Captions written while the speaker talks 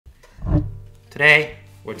Today,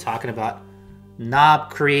 we're talking about Knob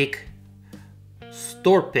Creek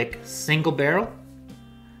Store Pick Single Barrel.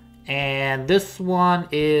 And this one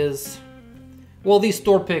is, well, these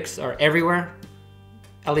store picks are everywhere,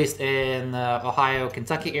 at least in the Ohio,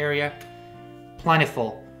 Kentucky area.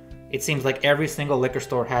 Plentiful. It seems like every single liquor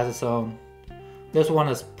store has its own. This one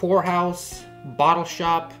is Poorhouse, Bottle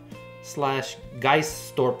Shop / Geist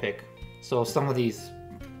Store Pick. So some of these,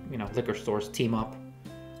 liquor stores team up.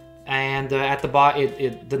 And at the bottom,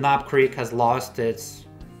 the Knob Creek has lost its.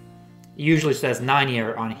 It usually says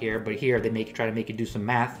 9-year on here, but here they try to make you do some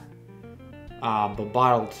math. But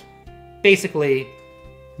bottled, basically,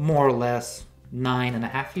 more or less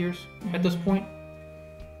 9.5 years at this point.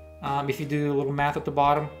 If you do a little math at the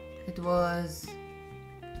bottom. It was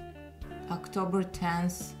October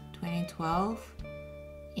 10th, 2012,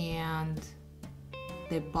 and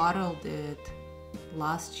they bottled it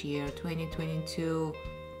last year, 2022,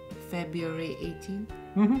 February 18th.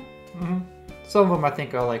 Some of them I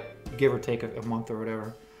think are like give or take a month or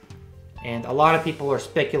whatever. And a lot of people are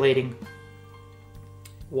speculating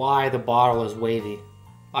why the bottle is wavy.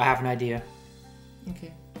 I have an idea.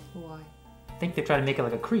 Okay, why? I think they try to make it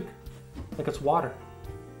like a creek, like it's water.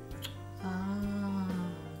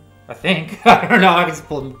 I think. I don't know. I can just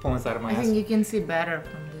pull this out of my ass. I think you can see better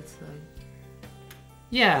from this side.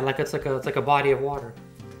 Yeah, like it's like a body of water.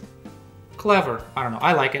 Clever. I don't know.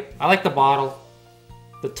 I like it. I like the bottle.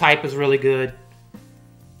 The type is really good.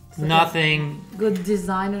 It's like Nothing. Good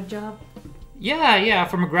designer job. Yeah.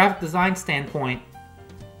 From a graphic design standpoint,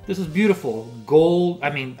 this is beautiful. Gold. I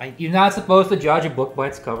mean, you're not supposed to judge a book by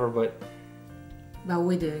its cover, but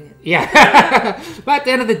we're doing it. yeah. But at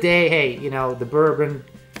the end of the day, hey, the bourbon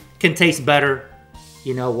can taste better.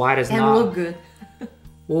 Why does and not look good.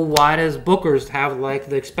 Well, why does Booker's have like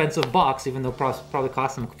the expensive box, even though it probably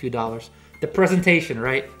cost them a few dollars? The presentation,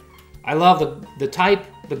 right? I love the type,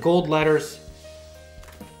 the gold letters.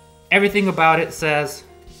 Everything about it says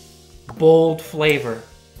bold flavor.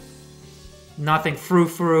 Nothing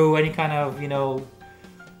frou-frou, any kind of,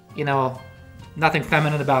 nothing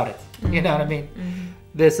feminine about it. Mm-hmm. You know what I mean? Mm-hmm.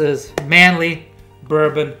 This is manly,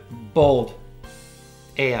 bourbon, bold.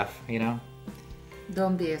 AF,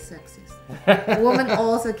 Don't be a sexist. A woman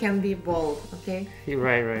also can be bold, okay?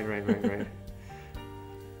 Right.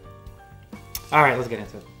 All right, let's get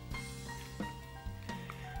into it.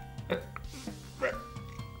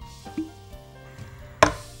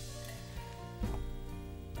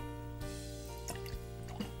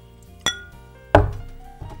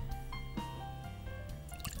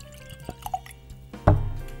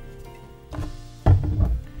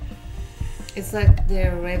 It's like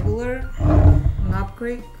the regular Knob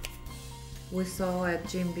Creek we saw at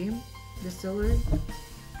Jim Beam Distillery.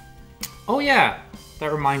 Oh yeah,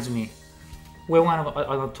 that reminds me. We went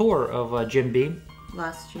on a tour of Jim Beam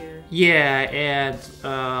last year. Yeah, and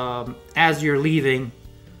as you're leaving,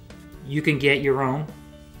 you can get your own.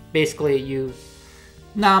 Basically,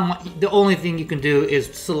 the only thing you can do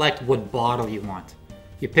is select what bottle you want.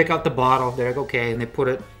 You pick out the bottle, they're like, okay, and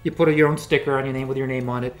you put your own sticker on your name with your name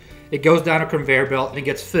on it. It goes down a conveyor belt and it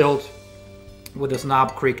gets filled with this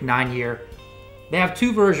Knob Creek 9-year. They have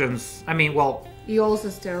two versions. I mean, well... You also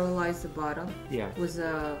sterilize the bottle. Yeah. With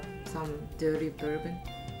some dirty bourbon.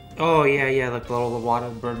 Oh, yeah, like the little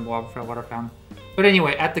bourbon water fountain. But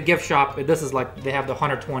anyway, at the gift shop, this is like, they have the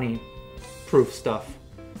 120 proof stuff.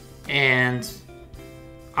 And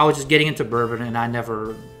I was just getting into bourbon and I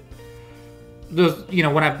never...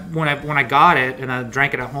 when I got it and I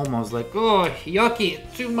drank it at home, I was like, oh, yucky,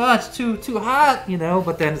 too much, too hot,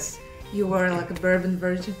 But then it's... You were like a bourbon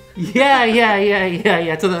virgin. Yeah.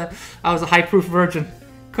 I was a high proof virgin,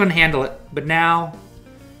 couldn't handle it. But now,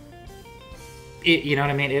 you know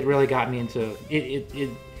what I mean. It really got me into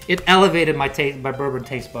it. It elevated my bourbon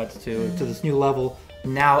taste buds to this new level.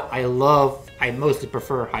 Now I mostly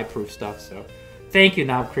prefer high proof stuff. So, thank you,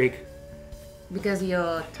 Knob Creek. Because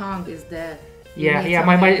your tongue is dead. Yeah,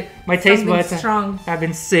 my taste buds have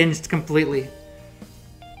been singed completely.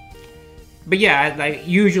 But yeah, like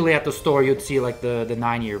usually at the store you'd see like the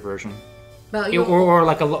 9-year version, or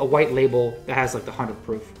like a white label that has like the 100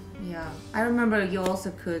 proof. Yeah, I remember you also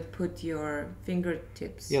could put your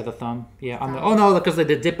fingertips. Yeah, the thumb. Yeah, oh no, because they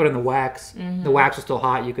did dip it in the wax. Mm-hmm. The wax was still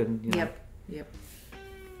hot. You could. Yep.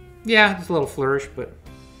 Yeah, just a little flourish, but.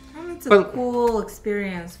 It's a cool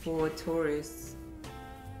experience for tourists.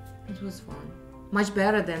 It was fun. Much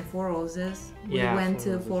better than Four Roses. We went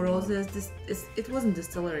to Four Roses. It wasn't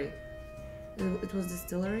distillery. It was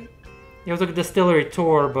distillery. It was like a distillery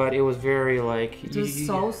tour, but it was very like... It was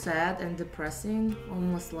so sad and depressing,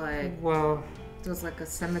 almost like... Well... It was like a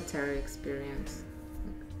cemetery experience.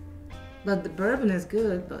 But the bourbon is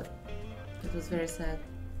good, but it was very sad.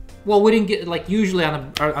 Well, we didn't get like usually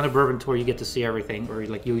on a bourbon tour you get to see everything, or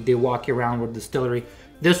like they walk you around with the distillery.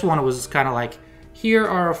 This one was kind of like, here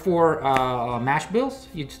are 4 mash bills.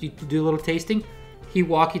 You do a little tasting. He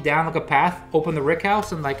walk you down like a path, open the rick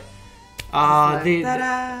house, and like,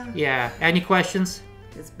 ta-da! Yeah. Any questions?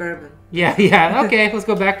 It's bourbon. Yeah. Okay, let's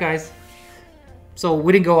go back, guys. So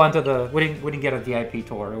we didn't go onto we didn't get a VIP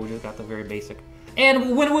tour. We just got the very basic.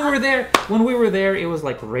 And when we were there, it was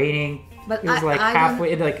like raining. But it was like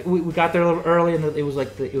halfway. Like we got there a little early, and it was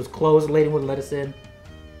like it was closed. The lady wouldn't let us in.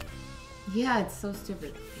 Yeah, it's so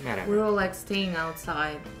stupid. Whatever. We were like staying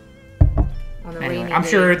outside on a rainy day. I'm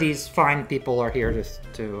sure these fine people are here to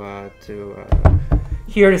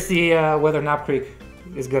see whether Knob Creek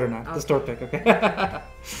is good or not. Okay. The store pick, okay?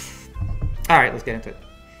 All right, let's get into it.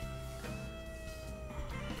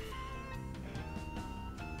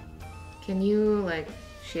 Can you like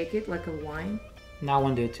shake it like a wine? No, I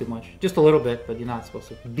wouldn't do it too much. Just a little bit, but you're not supposed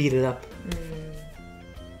to beat it up.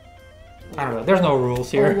 I don't know. There's no rules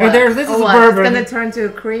here. This is bourbon. It's gonna turn to a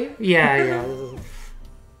cream? Yeah.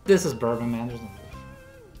 This is bourbon, man. There's no rules.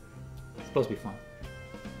 It's supposed to be fun.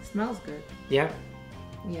 It smells good. Yeah.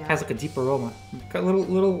 Yeah. It has like a deep aroma. Got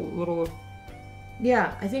little.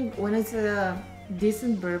 Yeah, I think when it's a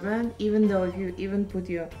decent bourbon, even though if you even put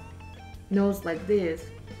your nose like this,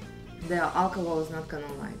 the alcohol is not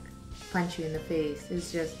gonna like punch you in the face.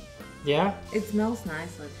 It's just. Yeah. It smells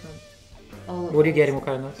nice, like from all of. What are you getting? What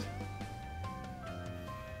kind of notes?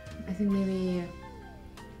 I think maybe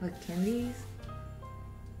like candies,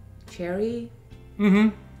 cherry. Mm-hmm.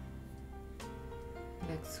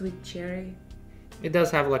 Like sweet cherry. It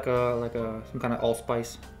does have like a some kind of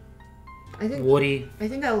allspice. I think woody. I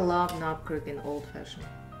think I love Knob Creek in old fashioned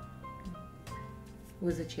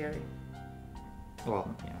with a cherry.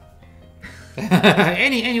 Well, yeah.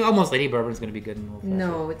 any almost any bourbon is gonna be good in old fashioned.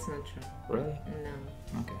 No, it's not true. Really?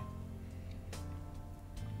 No. Okay.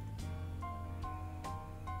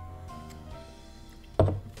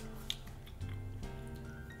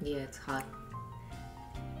 Yeah, it's hot.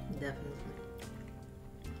 Definitely.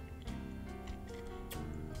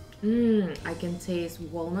 I can taste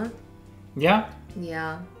walnut. Yeah?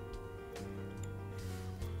 Yeah.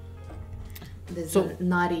 There's So- a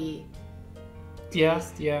nutty Yeah,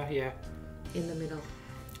 yeah. in the middle.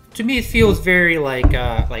 To me, it feels very like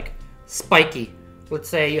spiky. Let's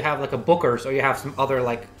say you have like a Booker's, or you have some other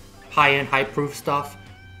like high-end, high-proof stuff.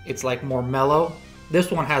 It's like more mellow. This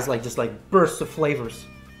one has like just like bursts of flavors.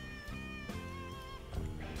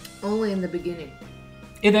 Only in the beginning.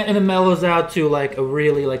 And it mellows out to like a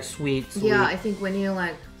really like sweet. Yeah, I think when you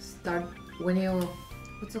like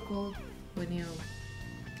what's it called? When you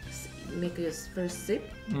make your first sip.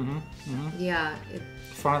 Yeah,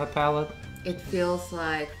 Front of the palate. it feels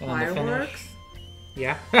like And on the fireworks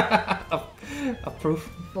Yeah. a proof.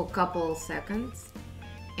 for a couple seconds,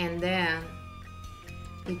 and then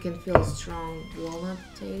you can feel strong walnut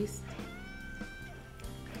taste,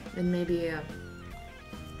 and maybe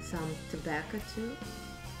some tobacco too.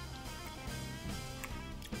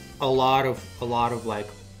 A lot of like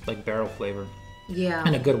barrel flavor. Yeah.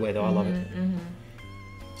 In a good way though. I love it. Mm-hmm.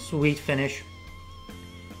 Sweet finish.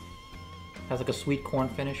 Has like a sweet corn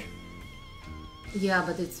finish. Yeah,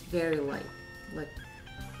 but it's very light, like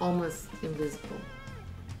almost invisible.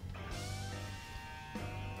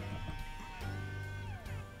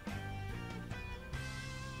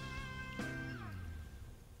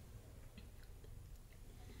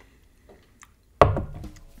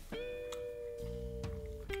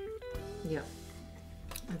 Yeah,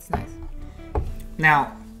 that's nice.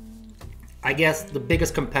 Now, I guess the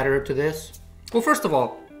biggest competitor to this, well, first of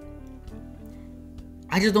all,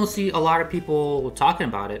 I just don't see a lot of people talking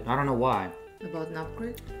about it. I don't know why. About Knob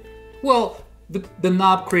Creek? Well, the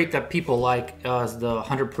Knob Creek that people like is the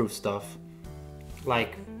 100 proof stuff.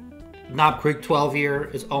 Like, Knob Creek 12 year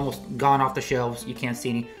is almost gone off the shelves. You can't see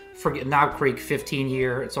any. Forget Knob Creek 15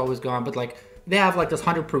 year, it's always gone. But like, they have like this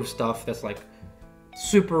 100 proof stuff that's like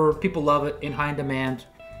super, people love it, in high demand.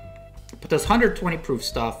 But this 120 proof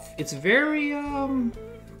stuff, it's very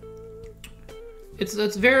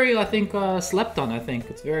it's very, I think, slept on. I think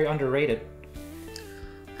it's very underrated.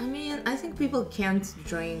 I mean, I think people can't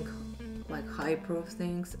drink like high proof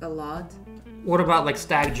things a lot. What about like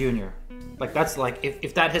Stag Junior? Like, that's like,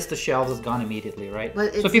 if that hits the shelves, it's gone immediately, right?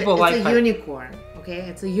 But it's so people it's a unicorn, okay?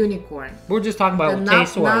 It's a unicorn. We're just talking about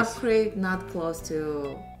taste Knob wise. Creek, not close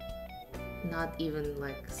to, not even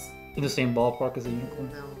like. In the same ballpark as a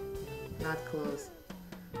unicorn. No, not close.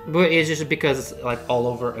 But it's just because it's like all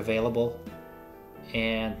over available,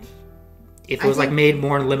 and if it was like made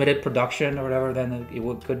more in limited production or whatever, then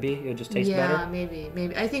could be. It would just taste better. Yeah, maybe.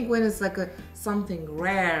 I think when it's like something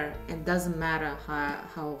rare, it doesn't matter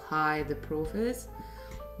how high the proof is.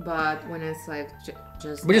 But when it's like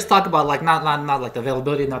just we just talk about like not like the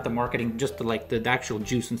availability, not the marketing, just the actual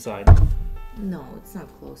juice inside. No, it's not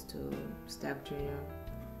close to Stag Junior.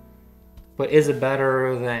 But is it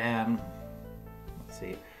better than, let's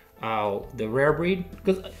see, the rare breed?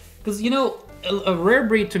 Because a rare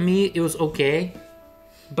breed to me, it was okay,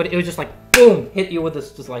 but it was just like boom, hit you with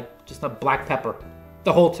this just a black pepper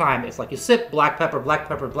the whole time. It's like you sip black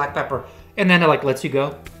pepper, and then it like lets you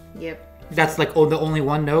go. Yep. That's like the only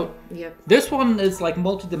one note. Yep. This one is like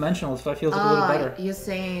multi-dimensional, so I feel like a little better.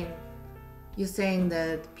 You're saying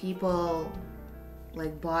that people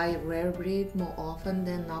like buy rare breed more often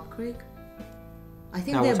than Knob Creek? I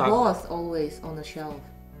think they're both always on the shelf.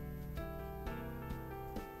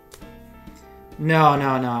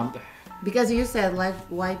 No. Because you said like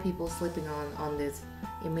why people sleeping on this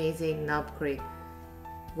amazing Knob Creek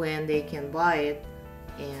when they can buy it,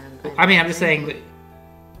 and I'm just saying that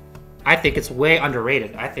I think it's way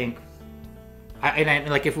underrated. I think,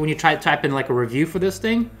 like when you try to type in like a review for this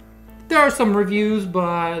thing, there are some reviews,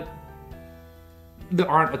 but there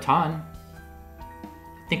aren't a ton.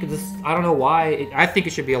 I think I don't know why. I think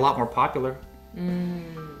it should be a lot more popular.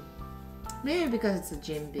 Maybe because it's a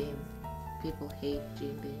Jim Beam. People hate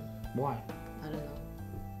Jim Beam. Why? I don't know.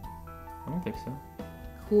 I don't think so.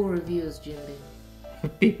 Who reviews Jim Beam?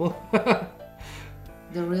 People.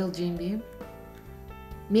 The real Jim Beam?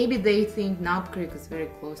 Maybe they think Knob Creek is very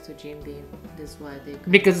close to Jim Beam. That's why they.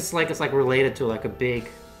 Because it's like related to like a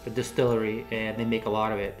distillery, and they make a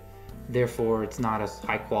lot of it. Therefore, it's not as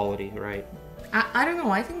high quality, right? I don't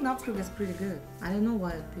know. I think Knob Creek is pretty good. I don't know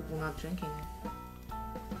why people are not drinking it.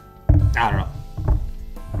 I don't know.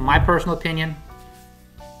 My personal opinion,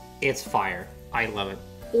 it's fire. I love it.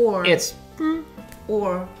 Or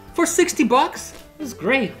for $60, it's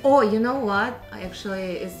great. Oh, you know what?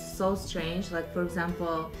 Actually, it's so strange. Like, for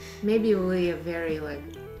example, maybe we are very like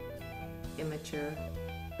immature.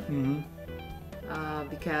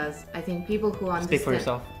 Because I think people who understand. Speak for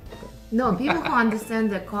yourself. No, people who understand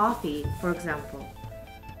the coffee, for example,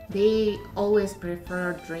 they always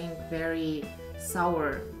prefer drink very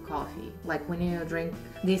sour coffee. Like when you drink,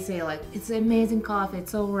 they say like it's amazing coffee,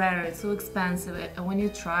 it's so rare, it's so expensive, and when you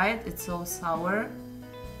try it, it's so sour,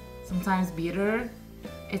 sometimes bitter.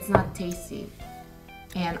 It's not tasty,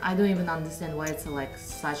 and I don't even understand why it's like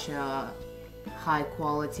such a high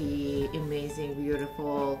quality, amazing,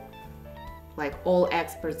 beautiful. Like all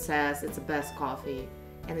experts says it's the best coffee,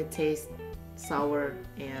 and it tastes sour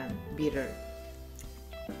and bitter.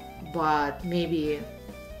 But maybe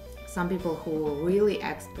some people who are really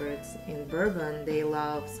experts in bourbon, they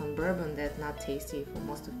love some bourbon that's not tasty for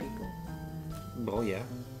most of people. Well, yeah,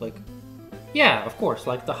 of course.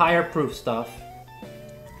 Like the higher proof stuff,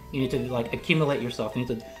 you need to like accumulate yourself. You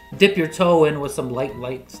need to dip your toe in with some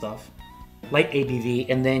light stuff, light ABV,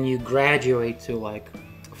 and then you graduate to like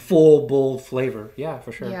full bold flavor. Yeah,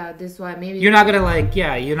 for sure. Yeah, this why maybe you're not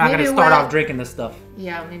gonna start off drinking this stuff.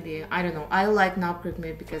 Yeah, maybe I don't know. I like Knob Creek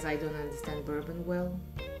maybe because I don't understand bourbon well,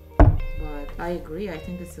 but I agree. I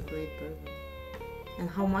think it's a great bourbon. And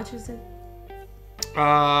how much is it?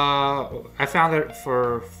 I found it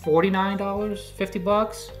for $49,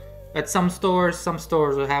 $50. At some stores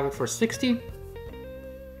will have it for $60.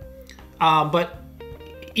 But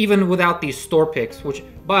even without these store picks, which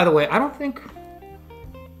by the way, I don't think.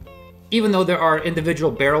 Even though there are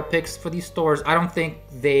individual barrel picks for these stores, I don't think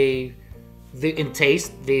they in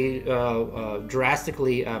taste they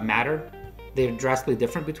drastically matter. They're drastically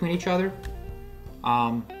different between each other.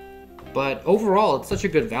 But overall, it's such a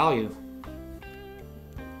good value.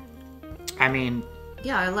 I mean,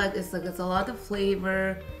 yeah, I like it's like it's a lot of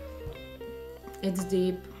flavor. It's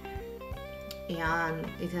deep, and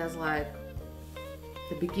it has like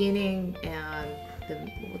the beginning and the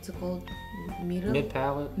what's it called? Mid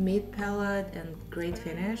palate and great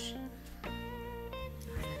finish.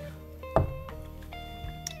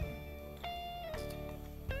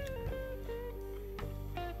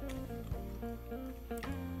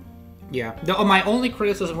 Yeah. My only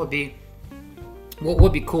criticism would be, what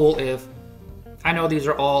would be cool if, I know these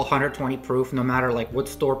are all 120 proof, no matter like what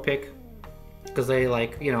store pick, because they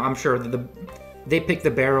like, I'm sure that they pick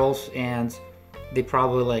the barrels and they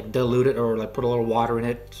probably like dilute it or like put a little water in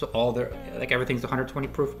it, so all their like everything's 120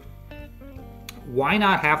 proof. Why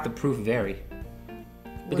not have the proof vary?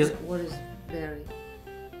 Because what is vary?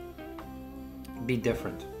 Be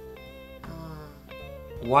different.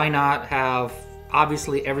 Why not have,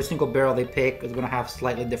 obviously every single barrel they pick is going to have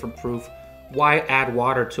slightly different proof. Why add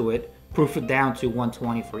water to it proof it down to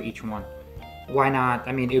 120 for each one. Why not?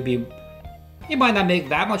 I mean, it might not make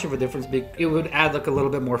that much of a difference, but it would add like a little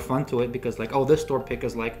bit more fun to it because like, oh, this store pick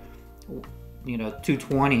is like,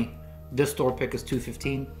 220. This store pick is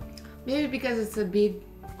 215. Maybe because it's a big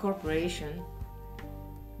corporation,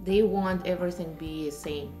 they want everything be the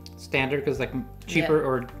same. Standard because like cheaper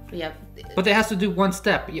or. Yeah. But it has to do one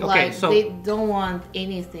step. Okay, like, so they don't want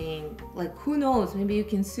anything. Like, who knows? Maybe you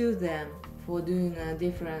can sue them for doing a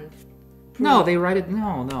different. No, they write it.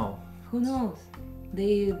 No. Who knows?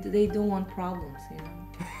 They don't want problems,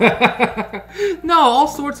 No, all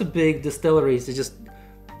sorts of big distilleries. They just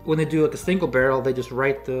when they do like a single barrel, they just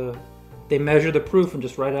write they measure the proof and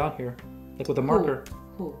just write it out here, like with a marker.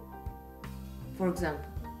 Who? For example,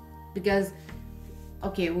 because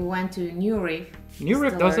we went to New Reef. New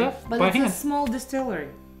Reef does that, but by it's hand. a small distillery.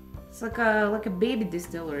 It's like a baby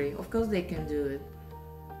distillery. Of course they can do it.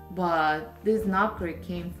 But this Knob Creek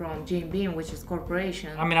came from Jim Beam, which is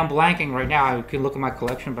corporation. I mean, I'm blanking right now. I can look at my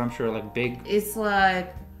collection, but I'm sure like big. It's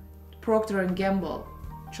like Procter and Gamble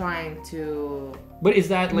trying to. But is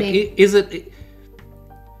that like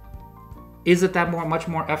is it that much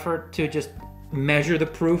more effort to just measure the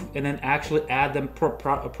proof and then actually add the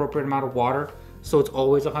appropriate amount of water so it's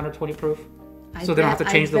always 120 proof? So they don't have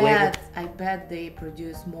to change the label. I bet they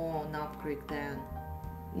produce more Knob Creek than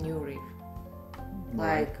New Reef.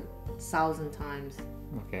 Like 1,000 times.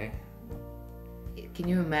 Okay. Can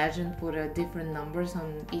you imagine put different numbers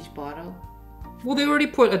on each bottle? Well, they already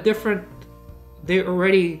put a different. They're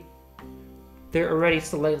already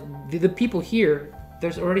select. The people here,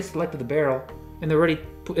 there's already selected the barrel, and they're already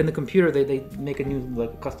put in the computer. They make a new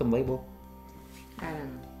like custom label. I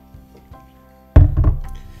don't know.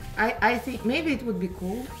 I think maybe it would be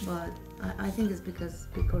cool, but I think it's because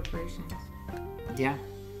big corporations. Yeah.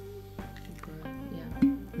 Yeah.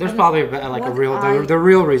 There's probably like a real the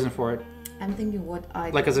real reason for it. I'm thinking what I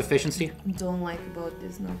like as efficiency. Don't like about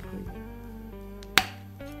this Knob Creek.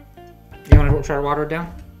 You want to try to water it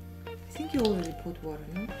down? I think you already put water,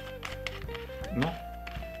 no? No.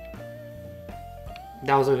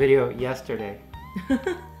 That was a video yesterday.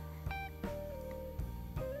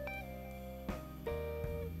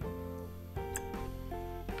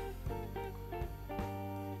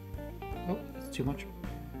 Oh, it's too much.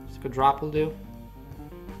 Just a drop will do.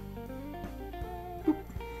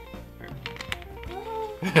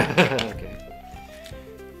 Okay.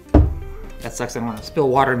 That sucks. I don't want to spill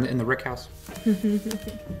water in the Rick house. Yeah,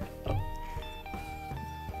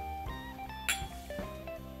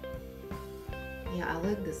 I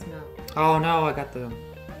like the smell. Oh no, I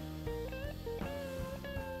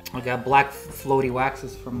got black floaty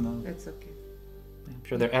waxes from the. It's okay. I'm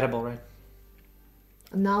sure they're edible, right?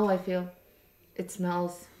 Now I feel it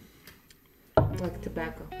smells like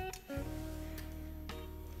tobacco.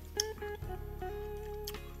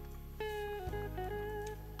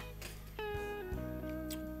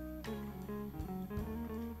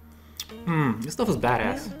 This stuff is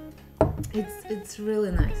badass. Yeah. It's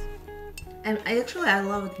really nice, and I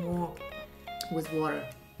love it more with water.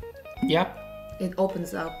 Yeah. It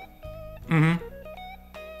opens up. Mm-hmm.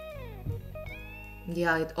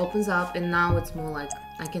 Yeah, it opens up, and now it's more like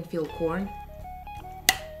I can feel corn.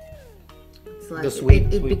 It's like the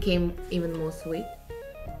sweet. It became even more sweet.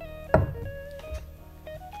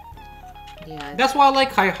 Yeah. That's why I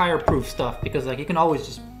like higher proof stuff because like you can always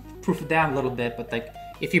just proof it down a little bit, but like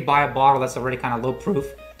if you buy a bottle that's already kind of low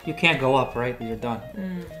proof, you can't go up, right? You're done.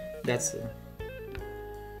 That's.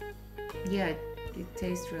 Yeah, it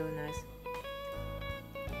tastes really nice.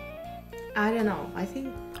 I don't know. I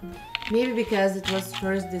think maybe because it was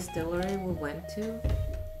first distillery we went to,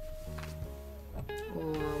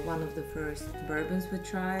 or one of the first bourbons we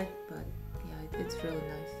tried. But yeah, it's really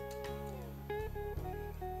nice.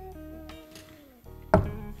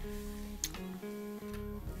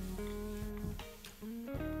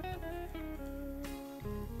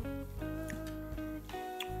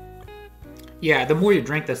 Yeah, the more you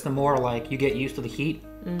drink this, the more like you get used to the heat,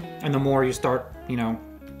 and the more you start, your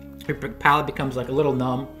palate becomes like a little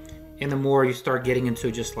numb, and the more you start getting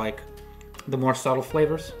into just like the more subtle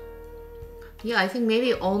flavors. Yeah, I think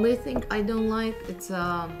maybe only thing I don't like it's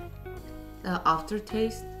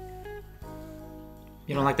aftertaste.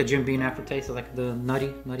 You don't like the Jim Beam aftertaste, like the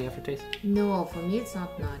nutty aftertaste? No, for me it's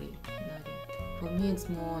not nutty. For me it's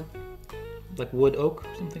more like wood oak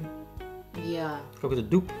or something. Yeah. Go with a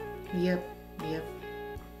dupe. Yep.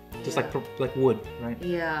 Just like wood, right?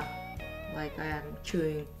 Yeah, like I am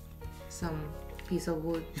chewing some piece of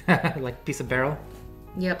wood. Like piece of barrel.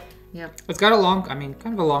 Yep. It's got kind of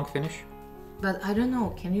a long finish. But I don't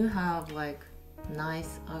know. Can you have like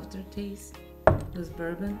nice aftertaste with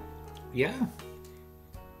bourbon? Yeah.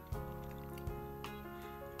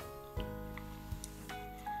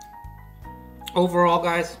 Overall,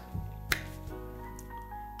 guys,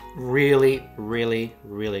 really, really,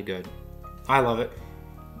 really good. I love it.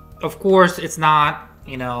 Of course, it's not,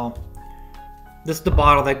 you know, this is the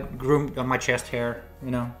bottle that grew on my chest hair,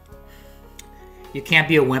 you know. You can't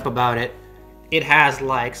be a wimp about it. It has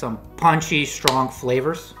like some punchy, strong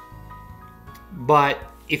flavors. But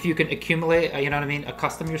if you can accumulate, you know what I mean,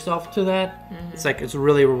 accustom yourself to that, it's like, it's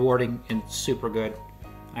really rewarding and super good.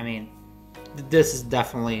 I mean, this is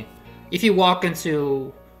definitely, if you walk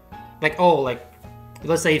into, like,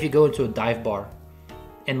 let's say if you go into a dive bar,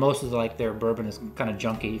 and most of like their bourbon is kind of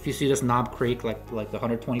junky. If you see this Knob Creek, like the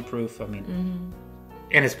 120 proof, I mean,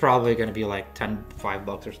 and it's probably going to be like $5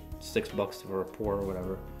 or $6 for a pour or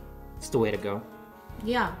whatever. It's the way to go.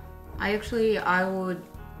 Yeah, I would,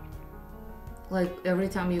 like, every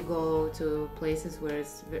time you go to places where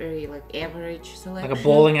it's very like average selection, like a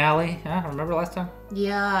bowling alley. Yeah, remember last time?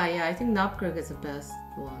 Yeah, I think Knob Creek is the best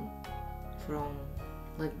one from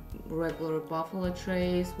like regular Buffalo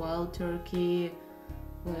Trace, Wild Turkey.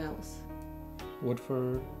 What else?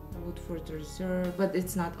 Woodford Reserve, but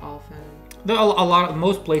it's not often. There are a lot of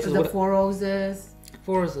most places. The Four Roses.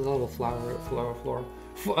 Four Roses is a little floral.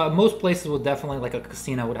 Most places would definitely, like a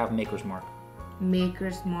casino, would have Maker's Mark.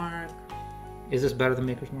 Maker's Mark. Is this better than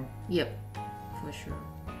Maker's Mark? Yep, for sure.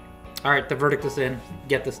 All right, the verdict is in.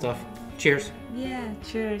 Get this stuff. Cheers. Yeah,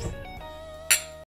 cheers.